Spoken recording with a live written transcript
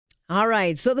All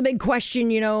right. So the big question,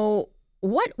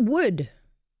 what would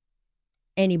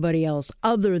anybody else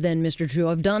other than Mr. Trudeau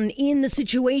have done in the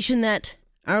situation that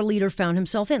our leader found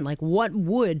himself in? Like, what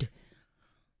would,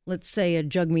 let's say, a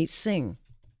Jagmeet Singh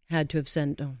had to have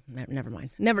sent? Oh, never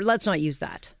mind. Let's not use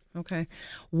that. Okay.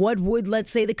 What would,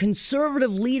 let's say, the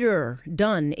conservative leader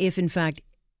done if, in fact,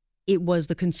 it was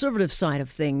the conservative side of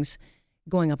things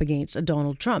going up against a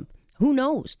Donald Trump? Who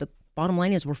knows? The bottom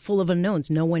line is we're full of unknowns.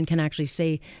 No one can actually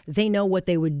say they know what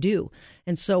they would do.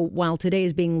 And so while today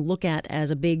is being looked at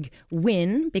as a big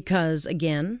win because,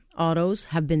 again, autos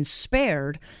have been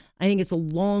spared, I think it's a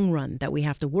long run that we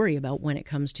have to worry about when it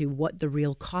comes to what the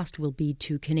real cost will be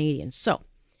to Canadians. So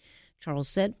Charles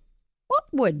said, what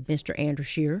would Mr. Andrew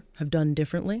Scheer have done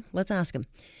differently? Let's ask him.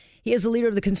 He is the leader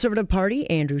of the Conservative Party.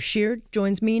 Andrew Scheer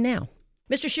joins me now.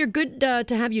 Mr. Scheer, good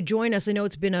to have you join us. I know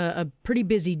it's been a pretty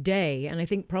busy day, and I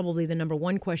think probably the number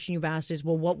one question you've asked is,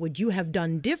 well, what would you have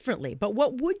done differently? But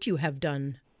what would you have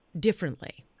done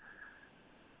differently?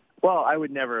 Well, I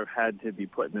would never have had to be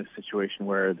put in this situation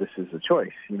where this is a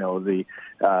choice.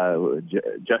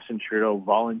 Justin Trudeau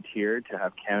volunteered to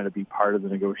have Canada be part of the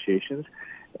negotiations,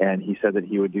 and he said that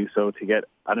he would do so to get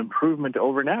an improvement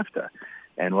over NAFTA.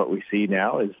 And what we see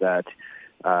now is that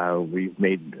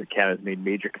Canada's made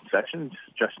major concessions.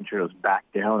 Justin Trudeau's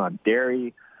backed down on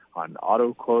dairy, on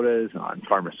auto quotas, on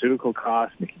pharmaceutical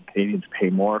costs, making Canadians pay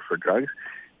more for drugs.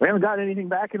 We haven't gotten anything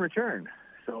back in return.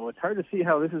 So it's hard to see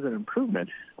how this is an improvement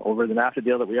over the NAFTA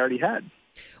deal that we already had.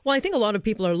 Well, I think a lot of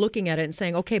people are looking at it and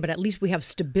saying, okay, but at least we have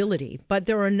stability. But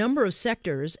there are a number of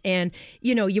sectors, and,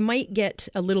 you might get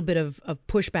a little bit of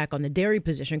pushback on the dairy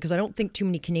position, because I don't think too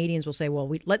many Canadians will say, well,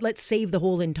 let's save the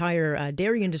whole entire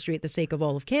dairy industry at the sake of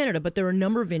all of Canada. But there are a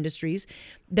number of industries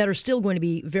that are still going to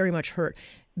be very much hurt,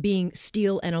 being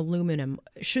steel and aluminum.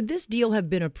 Should this deal have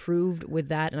been approved with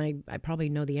that? And I probably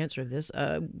know the answer to this.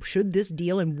 Should this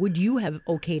deal, and would you have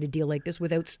okayed a deal like this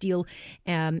without steel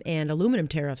and aluminum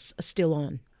tariffs still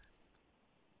on?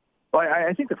 Well,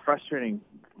 I think the frustrating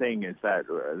thing is that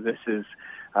this is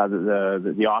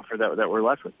the offer that we're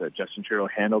left with, that Justin Trudeau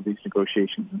handled these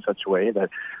negotiations in such a way that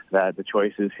the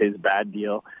choice is his bad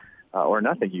deal or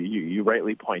nothing. You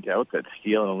rightly point out that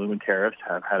steel and aluminum tariffs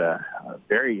have had a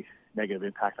very negative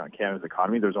impact on Canada's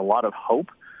economy. There's a lot of hope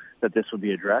that this would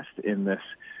be addressed in this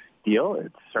deal.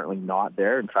 It's certainly not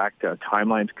there. In fact,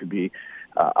 timelines could be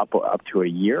up to a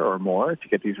year or more to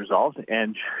get these resolved.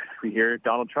 And we hear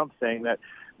Donald Trump saying that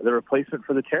the replacement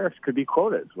for the tariffs could be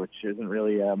quotas, which isn't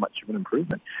really much of an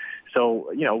improvement.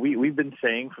 So, we've been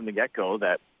saying from the get-go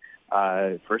that,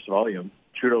 first of all,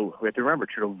 Trudeau, we have to remember,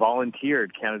 Trudeau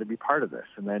volunteered Canada to be part of this.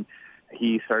 And then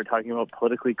he started talking about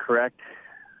politically correct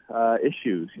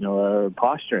issues,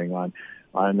 posturing on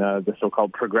the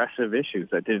so-called progressive issues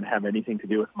that didn't have anything to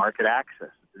do with market access.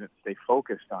 It didn't stay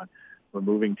focused on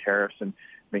removing tariffs and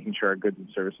making sure our goods and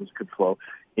services could flow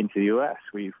into the U.S.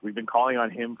 We've been calling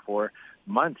on him for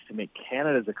months to make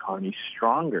Canada's economy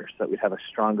stronger so that we'd have a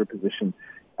stronger position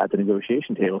at the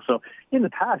negotiation table. So in the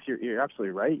past, you're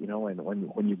absolutely right.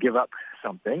 When you give up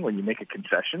something, when you make a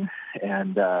concession,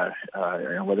 and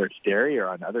whether it's dairy or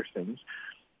on other things,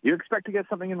 you expect to get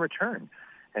something in return.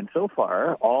 And so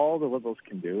far, all the Liberals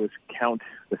can do is count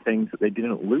the things that they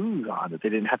didn't lose on, that they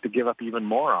didn't have to give up even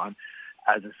more on,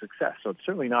 as a success. So it's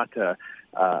certainly not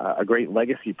a great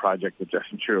legacy project that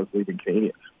Justin Trudeau is leaving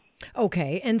Canadians.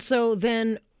 Okay, and so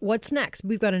then what's next?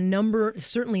 We've got a number,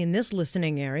 certainly in this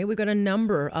listening area, we've got a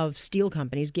number of steel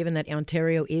companies, given that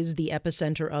Ontario is the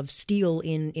epicenter of steel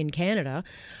in Canada,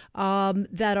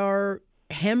 that are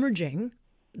hemorrhaging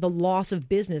the loss of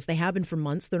business. They have been for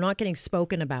months. They're not getting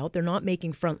spoken about. They're not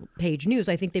making front page news.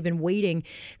 I think they've been waiting,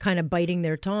 kind of biding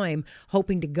their time,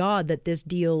 hoping to God that this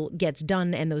deal gets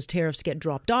done and those tariffs get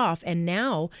dropped off. And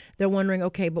now they're wondering,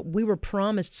 okay, but we were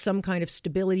promised some kind of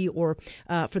stability or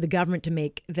for the government to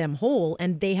make them whole,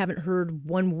 and they haven't heard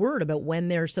one word about when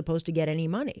they're supposed to get any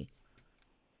money.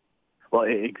 Well,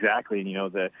 exactly.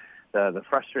 The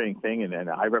frustrating thing, and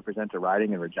I represent a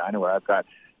riding in Regina where I've got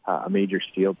a major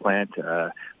steel plant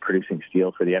producing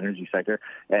steel for the energy sector.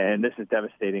 And this is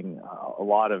devastating a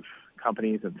lot of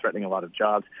companies and threatening a lot of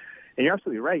jobs. And you're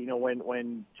absolutely right.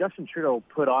 When Justin Trudeau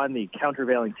put on the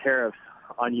countervailing tariffs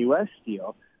on U.S.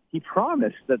 steel, he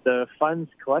promised that the funds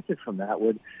collected from that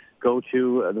would go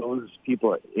to those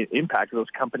people impacted, those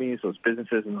companies, those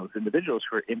businesses, and those individuals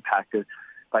who are impacted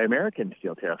by American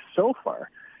steel tariffs. So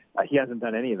far, he hasn't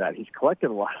done any of that. He's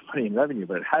collected a lot of money in revenue,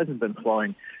 but it hasn't been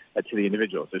flowing to the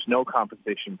individuals. There's no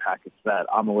compensation package that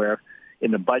I'm aware of.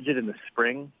 In the budget in the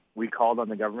spring, we called on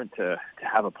the government to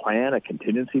have a plan, a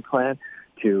contingency plan,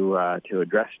 to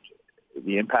address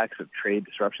the impacts of trade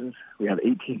disruptions. We have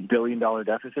 $18 billion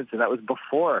deficits, and that was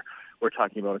before we're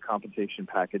talking about a compensation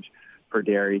package for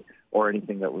dairy or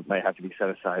anything that might have to be set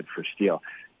aside for steel.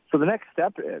 So the next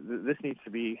step, this needs to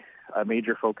be a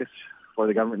major focus for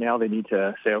the government now. They need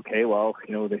to say, okay, well,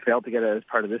 they failed to get it as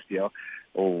part of this deal.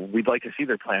 Well, we'd like to see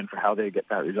their plan for how they get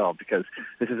that resolved, because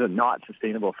this is not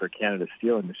sustainable for Canada's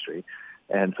steel industry.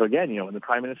 And so again, when the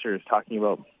Prime Minister is talking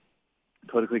about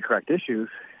politically correct issues,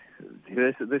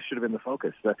 this should have been the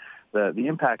focus. The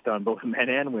impact on both men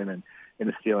and women in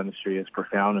the steel industry is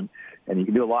profound, and you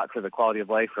can do a lot for the quality of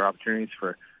life, for opportunities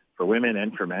for women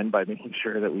and for men by making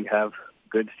sure that we have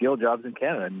good steel jobs in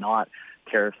Canada and not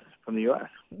tariffs from the U.S.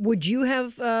 Would you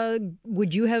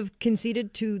have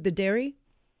conceded to the dairy?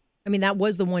 I mean, that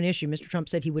was the one issue. Mr. Trump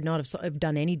said he would not have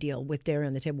done any deal with dairy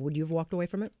on the table. Would you have walked away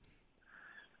from it?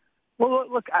 Well,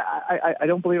 look, I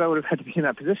don't believe I would have had to be in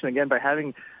that position, again, by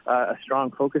having a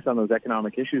strong focus on those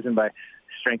economic issues and by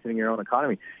strengthening your own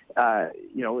economy.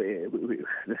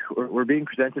 We're being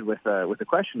presented with the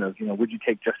question of, would you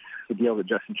take just the deal that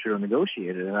Justin Trudeau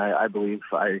negotiated? And I believe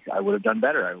I would have done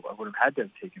better. I would have had to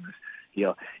have taken this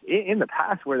deal. In the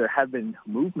past, where there have been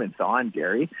movements on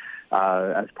dairy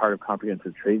as part of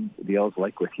comprehensive trade deals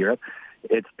like with Europe,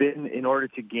 it's been in order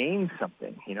to gain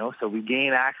something, so we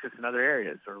gain access in other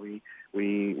areas, or we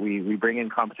bring in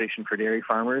compensation for dairy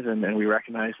farmers, and we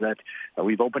recognize that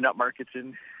we've opened up markets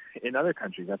in other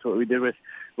countries. That's what we did with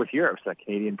Europe, so that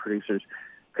Canadian producers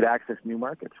could access new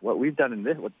markets. What we've done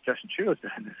what Justin Trudeau's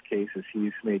done in this case is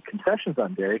he's made concessions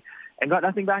on dairy and got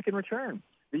nothing back in return.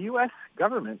 The U.S.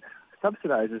 government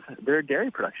subsidizes their dairy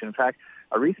production. In fact,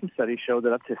 a recent study showed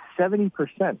that up to 70%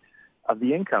 of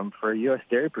the income for a U.S.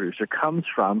 dairy producer comes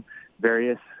from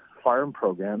various farm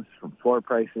programs, from floor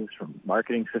prices, from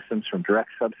marketing systems, from direct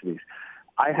subsidies.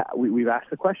 We've asked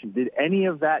the question, did any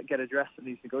of that get addressed in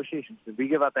these negotiations? Did we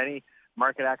give up any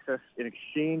market access in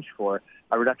exchange for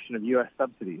a reduction of U.S.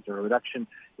 subsidies or a reduction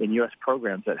in U.S.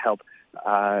 programs that help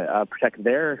protect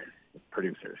their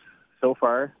producers? So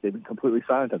far, they've been completely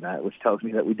silent on that, which tells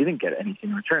me that we didn't get anything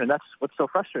in return. And that's what's so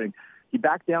frustrating. He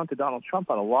backed down to Donald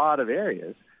Trump on a lot of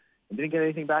areas and didn't get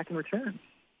anything back in return.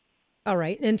 All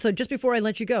right. And so just before I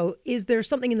let you go, is there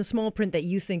something in the small print that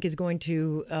you think is going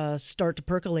to start to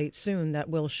percolate soon that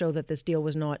will show that this deal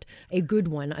was not a good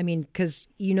one? I mean, because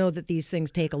you know that these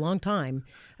things take a long time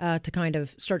to kind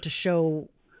of start to show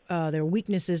their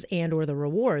weaknesses and or the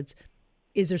rewards.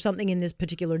 Is there something in this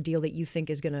particular deal that you think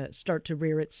is going to start to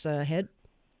rear its head?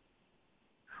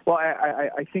 Well,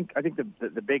 I think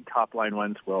the big top line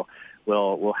ones will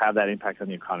have that impact on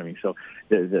the economy. So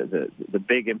the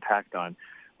big impact on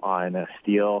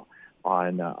steel,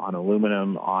 on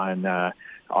aluminum, on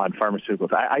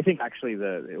pharmaceuticals. I think actually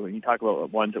when you talk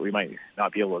about ones that we might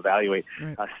not be able to evaluate,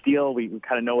 right. Steel, we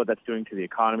kind of know what that's doing to the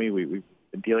economy. We've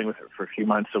been dealing with it for a few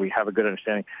months, so we have a good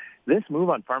understanding. This move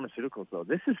on pharmaceuticals, though,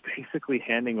 this is basically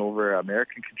handing over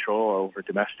American control over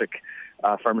domestic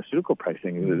pharmaceutical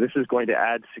pricing. Mm-hmm. This is going to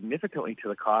add significantly to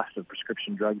the cost of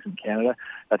prescription drugs in Canada.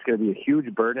 That's going to be a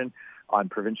huge burden on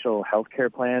provincial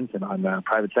healthcare plans and on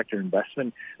private sector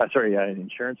insurance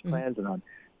plans, and on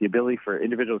the ability for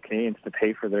individual Canadians to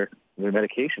pay for their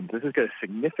medications. This is going to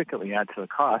significantly add to the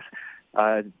cost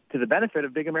to the benefit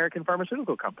of big American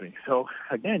pharmaceutical companies. So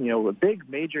again, a big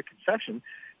major concession,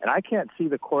 and I can't see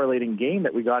the correlating gain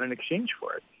that we got in exchange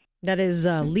for it. That is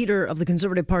leader of the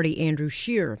Conservative Party, Andrew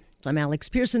Scheer. I'm Alex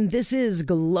Pearson. This is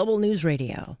Global News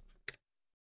Radio.